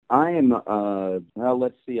I am,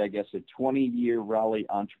 let's see, I guess a 20-year Raleigh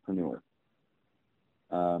entrepreneur.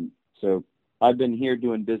 So I've been here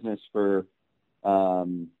doing business for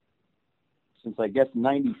since I guess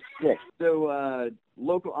 96. So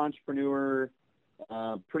local entrepreneur,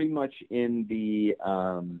 pretty much in the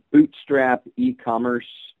bootstrap e-commerce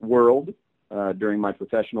world during my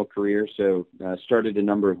professional career. So started a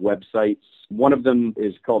number of websites. One of them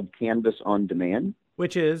is called Canvas on Demand.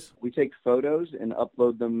 Which is? We take photos and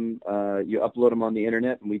upload them. You upload them on the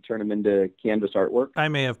internet, and we turn them into canvas artwork. I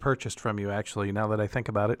may have purchased from you, actually, now that I think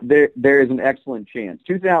about it. There is an excellent chance.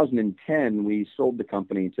 2010, we sold the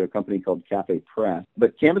company to a company called Cafe Press.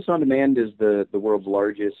 But Canvas on Demand is the world's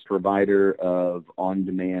largest provider of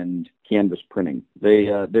on-demand canvas printing.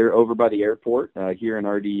 They're over by the airport here in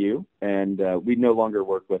RDU, and we no longer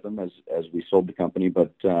work with them as we sold the company.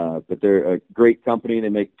 But they're a great company. They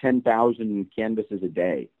make 10,000 canvases a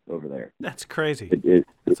day over there. That's crazy.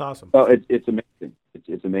 That's awesome. Oh, it's amazing.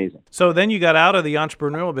 It's amazing. So then you got out of the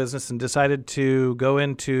entrepreneurial business and decided to go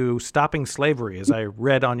into stopping slavery, as I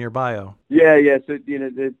read on your bio. Yeah. So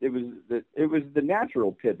it was the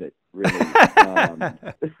natural pivot, really.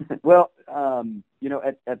 Well,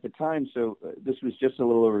 at the time, so this was just a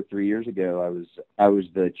little over 3 years ago. I was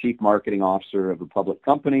the chief marketing officer of a public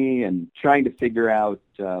company and trying to figure out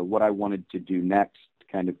what I wanted to do next.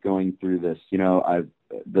 Kind of going through this,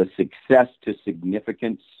 the success to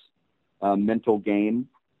significance mental game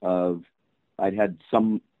of I'd had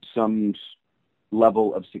some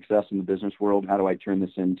level of success in the business world. How do I turn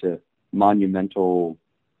this into monumental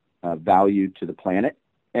value to the planet?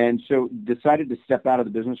 And so decided to step out of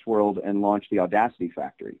the business world and launch the Audacity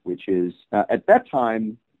Factory, which is at that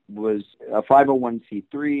time was a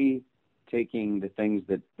 501c3, taking the things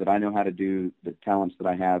that I know how to do, the talents that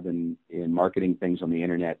I have in marketing things on the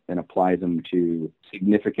internet, and apply them to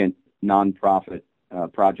significant nonprofit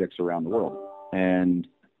projects around the world. And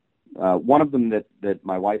one of them that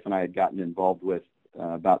my wife and I had gotten involved with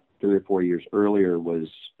about 3 or 4 years earlier was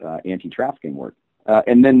anti-trafficking work.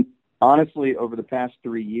 And then, honestly, over the past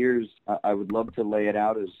 3 years, I would love to lay it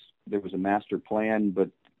out as there was a master plan, but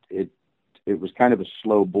it was kind of a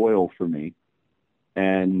slow boil for me.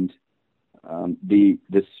 And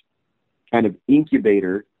this kind of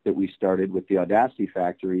incubator that we started with the Audacity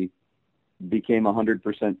Factory became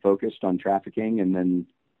 100% focused on trafficking, and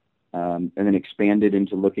then expanded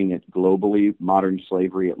into looking at globally modern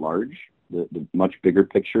slavery at large, the much bigger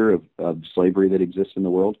picture of slavery that exists in the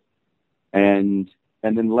world, and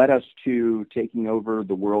then led us to taking over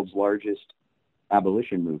the world's largest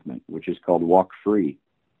abolition movement, which is called Walk Free,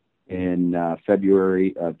 in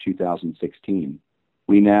February of 2016.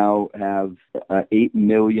 We now have 8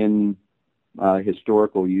 million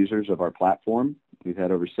historical users of our platform. We've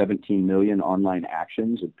had over 17 million online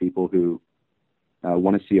actions of people who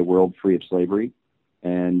want to see a world free of slavery,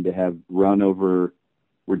 and have run over,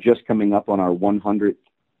 we're just coming up on our 100th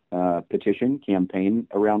petition campaign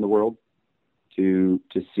around the world to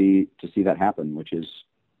see that happen, which is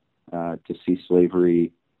to see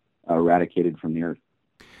slavery eradicated from the earth.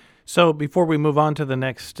 So before we move on to the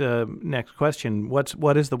next question,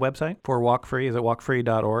 what is the website for Walk Free? Is it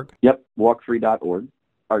walkfree.org? Yep, walkfree.org.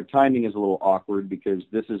 Our timing is a little awkward because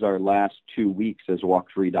this is our last 2 weeks as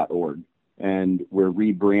walkfree.org, and we're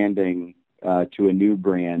rebranding to a new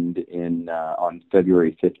brand on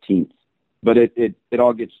February 15th. But it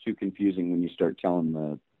all gets too confusing when you start telling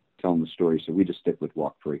the story, so we just stick with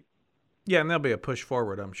Walk Free. Yeah, and there'll be a push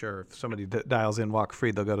forward, I'm sure. If somebody dials in Walk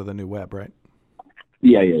Free, they'll go to the new web, right?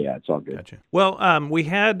 Yeah. It's all good. Gotcha. Well, we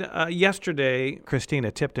had yesterday Christina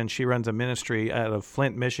Tipton. She runs a ministry out of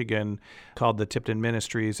Flint, Michigan called the Tipton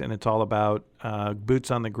Ministries, and it's all about boots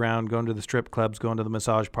on the ground, going to the strip clubs, going to the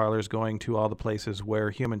massage parlors, going to all the places where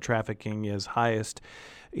human trafficking is highest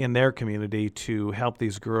in their community to help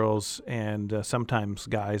these girls and sometimes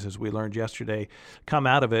guys, as we learned yesterday, come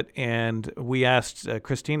out of it. And we asked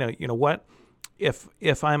Christina, what?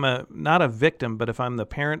 If I'm not a victim, but if I'm the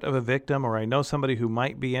parent of a victim, or I know somebody who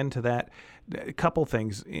might be into that, a couple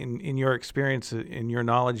things in your experience, in your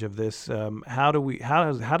knowledge of this, how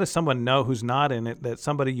does someone know who's not in it that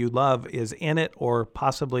somebody you love is in it or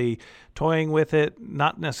possibly toying with it,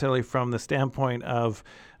 not necessarily from the standpoint of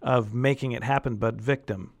making it happen, but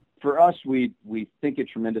victim? For us, we think a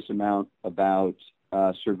tremendous amount about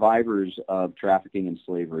survivors of trafficking and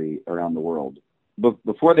slavery around the world.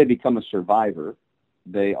 Before they become a survivor,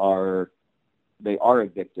 they are a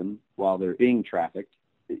victim while they're being trafficked.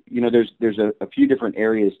 There's a few different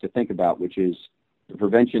areas to think about, which is the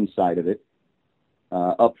prevention side of it,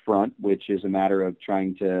 up front, which is a matter of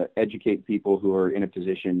trying to educate people who are in a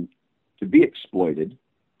position to be exploited.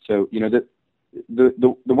 So,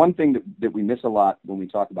 the one thing that we miss a lot when we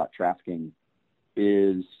talk about trafficking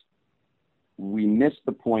is we miss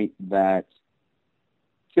the point that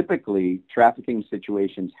typically trafficking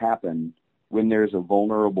situations happen when there's a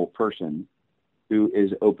vulnerable person who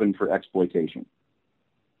is open for exploitation.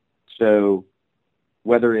 So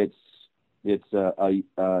whether it's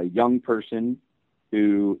a young person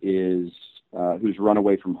who is who's run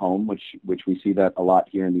away from home, which we see that a lot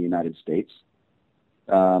here in the United States,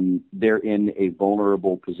 they're in a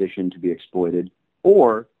vulnerable position to be exploited,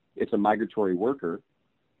 or it's a migratory worker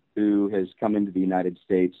who has come into the United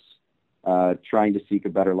States trying to seek a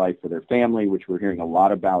better life for their family, which we're hearing a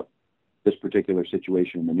lot about this particular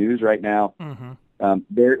situation in the news right now. Mm-hmm.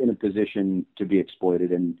 They're in a position to be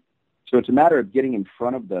exploited. And so it's a matter of getting in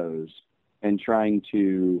front of those and trying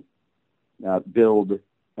to build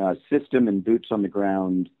system and boots on the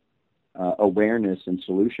ground awareness and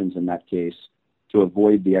solutions in that case to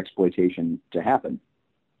avoid the exploitation to happen.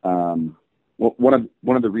 One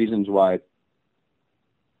of the reasons why,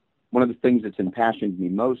 one of the things that's impassioned me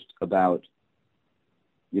most about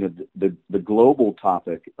the global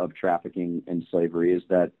topic of trafficking and slavery is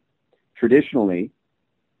that traditionally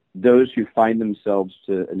those who find themselves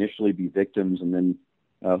to initially be victims and then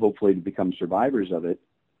hopefully to become survivors of it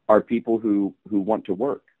are people who want to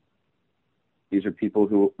work. These are people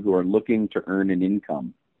who are looking to earn an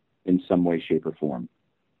income in some way, shape, or form.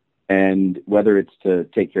 And whether it's to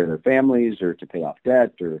take care of their families or to pay off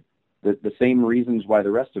debt or the same reasons why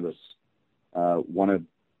the rest of us want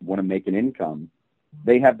to make an income,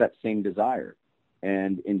 they have that same desire.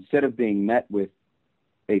 And instead of being met with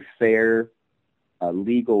a fair,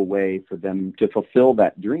 legal way for them to fulfill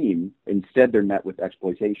that dream, instead they're met with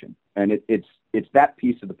exploitation. And it's that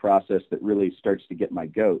piece of the process that really starts to get my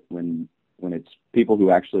goat when it's people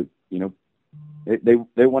who actually,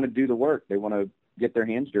 they want to do the work. They want to get their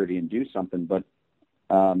hands dirty and do something, but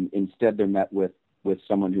instead they're met with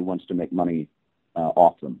someone who wants to make money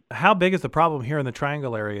off them. How big is the problem here in the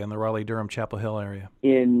Triangle area, in the Raleigh-Durham, Chapel Hill area?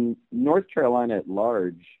 In North Carolina at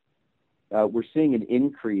large, we're seeing an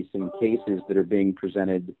increase in cases that are being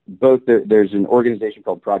presented. Both there's an organization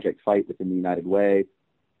called Project Fight within the United Way,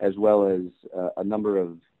 as well as a number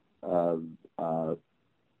of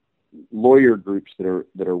lawyer groups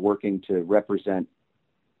that are working to represent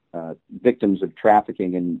victims of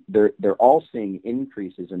trafficking, and they're all seeing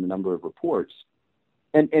increases in the number of reports,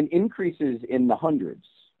 and increases in the hundreds.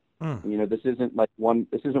 This isn't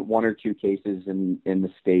one or two cases in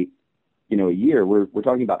the state, a year. We're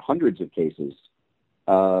talking about hundreds of cases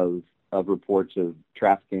of reports of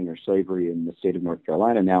trafficking or slavery in the state of North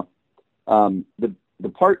Carolina. Now, the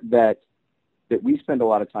part that we spend a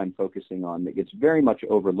lot of time focusing on that gets very much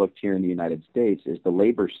overlooked here in the United States is the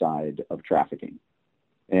labor side of trafficking.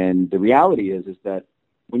 And the reality is that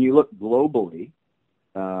when you look globally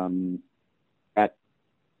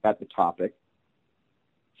at the topic,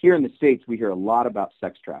 here in the States we hear a lot about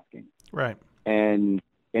sex trafficking. Right. And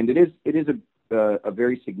it is a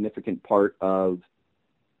very significant part of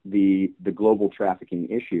the global trafficking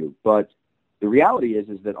issue. But the reality is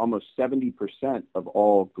that almost 70% of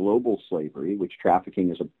all global slavery, which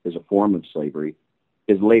trafficking is a form of slavery,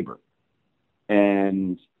 is labor.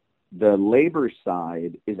 And the labor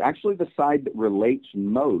side is actually the side that relates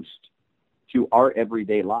most to our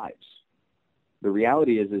everyday lives. The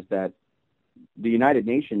reality is that the United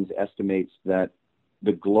Nations estimates that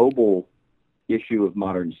the global issue of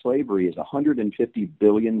modern slavery is a $150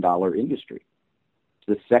 billion industry. It's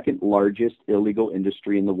the second largest illegal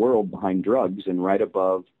industry in the world behind drugs, and right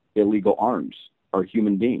above illegal arms are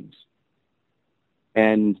human beings.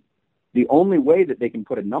 And the only way that they can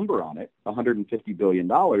put a number on it, $150 billion,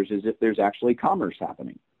 is if there's actually commerce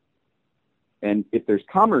happening. And if there's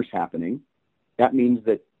commerce happening, that means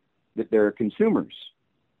that there are consumers.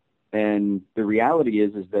 And the reality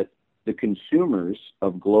is that the consumers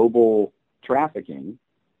of global trafficking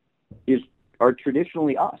are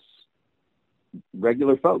traditionally us,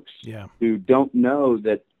 regular folks, who don't know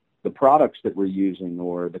that the products that we're using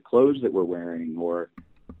or the clothes that we're wearing or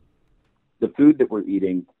the food that we're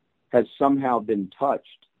eating has somehow been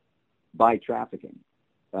touched by trafficking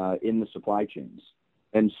in the supply chains.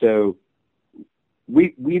 And so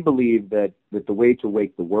we believe that the way to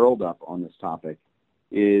wake the world up on this topic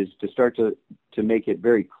is to start to make it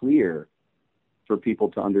very clear for people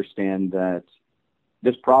to understand that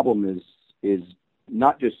this problem is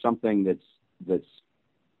not just something that's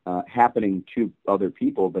happening to other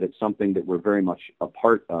people, but it's something that we're very much a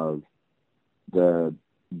part of the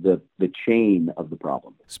the chain of the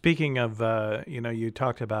problem. Speaking of, you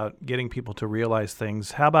talked about getting people to realize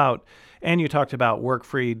things. How about, and you talked about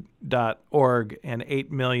workfree.org and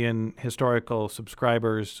 8 million historical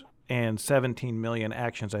subscribers and 17 million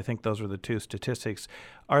actions. I think those were the two statistics.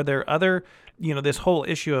 Are there other, this whole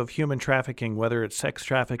issue of human trafficking, whether it's sex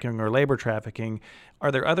trafficking or labor trafficking,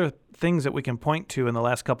 are there other things that we can point to in the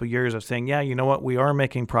last couple of years of saying, yeah, you know what, we are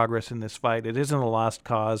making progress in this fight. It isn't a lost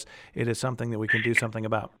cause. It is something that we can do something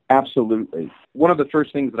about. Absolutely. One of the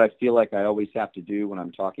first things that I feel like I always have to do when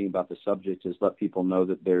I'm talking about the subject is let people know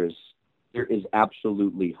that there is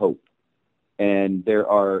absolutely hope. And there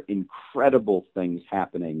are incredible things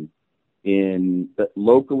happening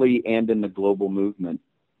locally and in the global movement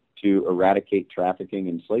to eradicate trafficking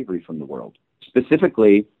and slavery from the world.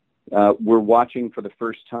 Specifically, we're watching for the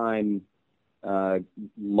first time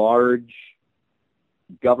large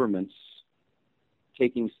governments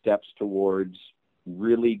taking steps towards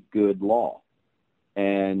really good law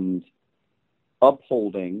and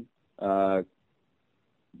upholding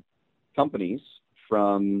companies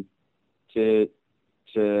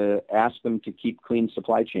to ask them to keep clean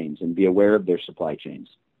supply chains and be aware of their supply chains.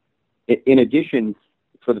 In addition,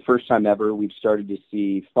 for the first time ever, we've started to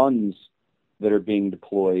see funds that are being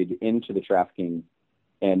deployed into the trafficking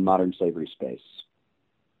and modern slavery space.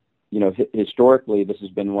 Historically, this has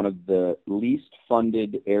been one of the least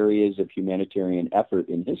funded areas of humanitarian effort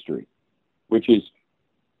in history, which is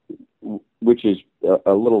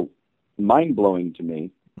a little mind-blowing to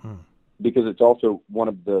me, because it's also one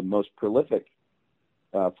of the most prolific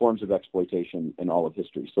forms of exploitation in all of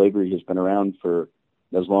history. Slavery has been around for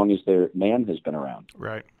as long as man has been around.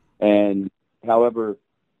 Right. And however,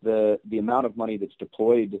 the amount of money that's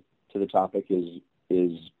deployed to the topic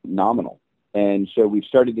is nominal. And so we've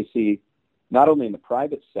started to see, not only in the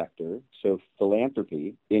private sector, so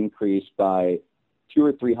philanthropy increase by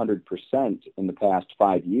 200 or 300% in the past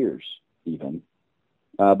 5 years, even.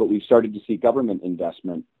 But we've started to see government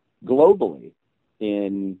investment globally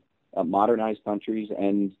in modernized countries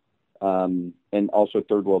and also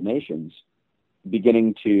third world nations,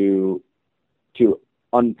 beginning to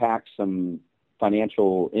unpack some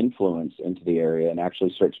financial influence into the area and actually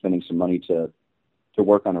start spending some money to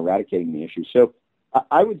work on eradicating the issue. So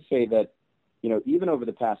I would say that, even over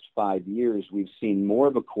the past 5 years, we've seen more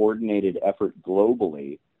of a coordinated effort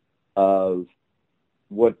globally of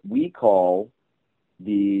what we call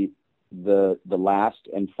the last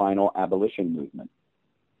and final abolition movement,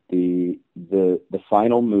 the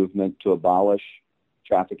final movement to abolish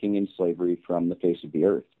trafficking and slavery from the face of the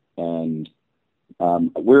earth. And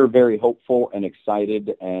we're very hopeful and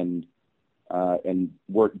excited and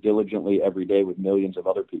work diligently every day with millions of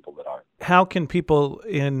other people that are. How can people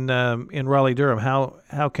in Raleigh-Durham,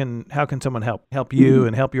 how can someone help you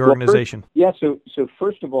and help your organization? So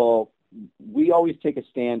first of all, we always take a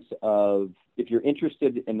stance of, if you're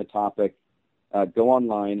interested in the topic, go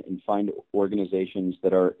online and find organizations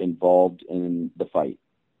that are involved in the fight,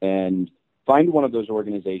 and find one of those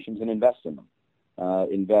organizations and invest in them.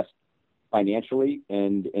 Invest financially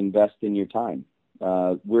and invest in your time.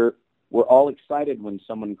 We're all excited when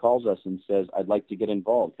someone calls us and says, I'd like to get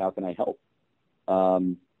involved. How can I help?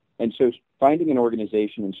 And so finding an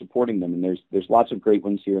organization and supporting them, and there's lots of great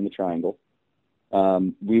ones here in the Triangle.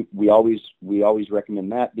 We always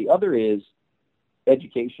recommend that. The other is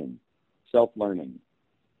education, self-learning,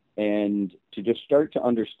 and to just start to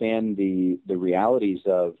understand the realities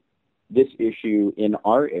of this issue in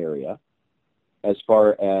our area as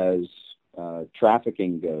far as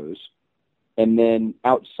trafficking goes. And then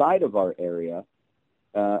outside of our area,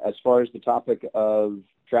 as far as the topic of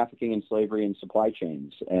trafficking and slavery in supply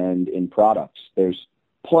chains and in products, there's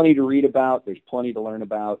plenty to read about. There's plenty to learn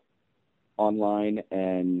about online,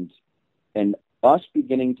 and us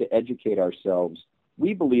beginning to educate ourselves,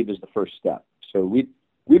 we believe, is the first step. So we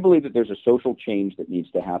believe that there's a social change that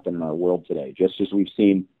needs to happen in our world today, just as we've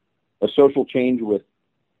seen a social change with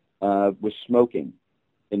smoking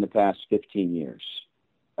in the past 15 years,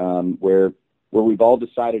 where we've all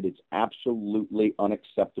decided it's absolutely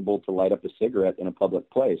unacceptable to light up a cigarette in a public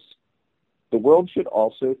place. The world should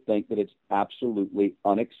also think that it's absolutely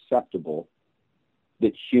unacceptable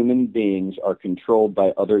that human beings are controlled by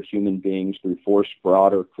other human beings through force,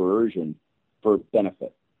 fraud, or coercion for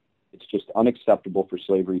benefit. It's just unacceptable for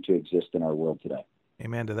slavery to exist in our world today.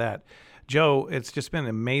 Amen to that. Joe, it's just been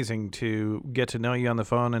amazing to get to know you on the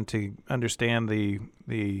phone and to understand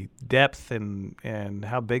the depth and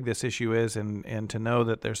how big this issue is, and to know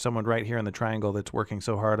that there's someone right here in the Triangle that's working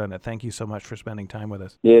so hard on it. Thank you so much for spending time with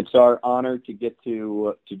us. It's our honor to get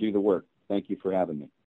to do the work. Thank you for having me.